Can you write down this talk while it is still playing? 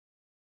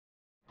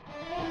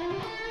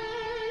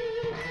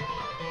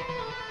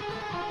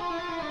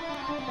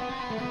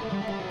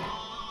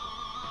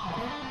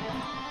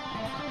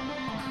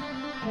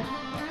All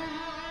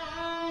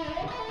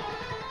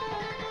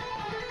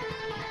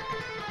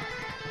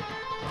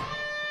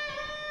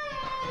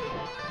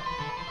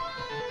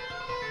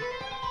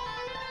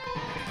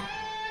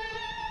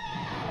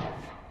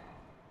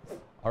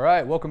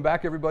right, welcome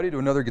back everybody to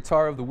another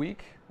Guitar of the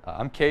Week.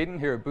 I'm Caden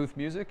here at Booth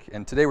Music,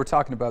 and today we're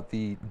talking about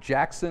the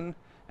Jackson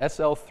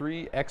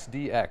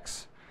SL3XDX.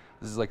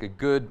 This is like a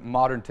good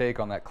modern take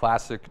on that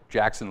classic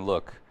Jackson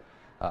look.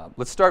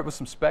 Let's start with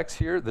some specs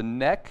here. The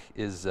neck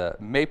is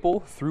maple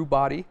through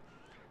body,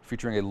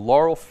 featuring a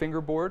laurel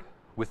fingerboard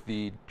with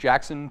the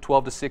Jackson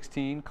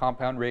 12-16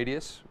 compound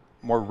radius,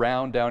 more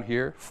round down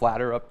here,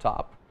 flatter up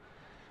top.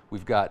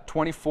 We've got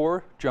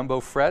 24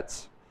 jumbo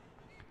frets.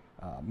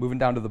 Moving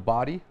down to the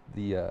body,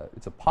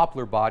 it's a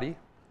poplar body.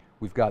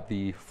 We've got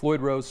the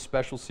Floyd Rose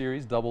Special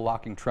Series double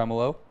locking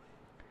tremolo,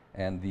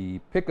 and the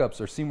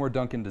pickups are Seymour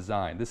Duncan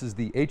design. This is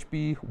the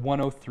HB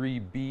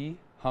 103B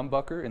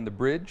humbucker in the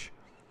bridge,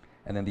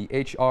 and then the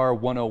HR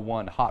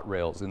 101 hot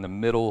rails in the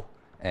middle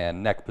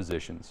and neck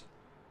positions.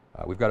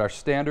 We've got our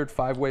standard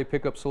 5-way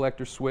pickup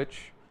selector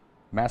switch,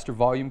 master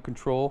volume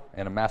control,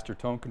 and a master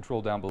tone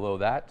control down below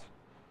that.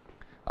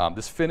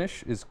 This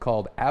finish is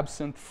called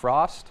Absinthe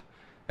Frost,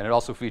 and it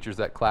also features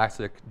that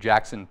classic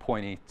Jackson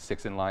pointy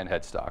 6-in-line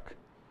headstock.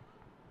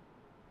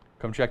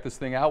 Come check this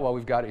thing out while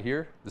we've got it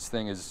here. This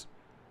thing is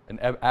an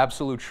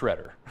absolute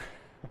shredder.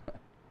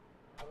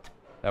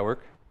 That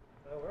work?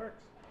 That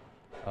works.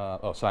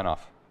 Oh, sign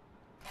off.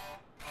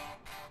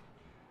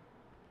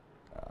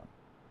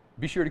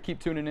 Be sure to keep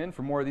tuning in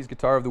for more of these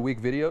Guitar of the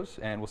Week videos,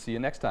 and we'll see you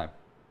next time.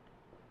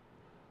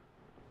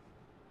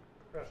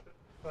 Crushed it.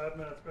 5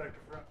 minutes back to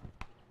front.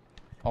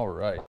 All right.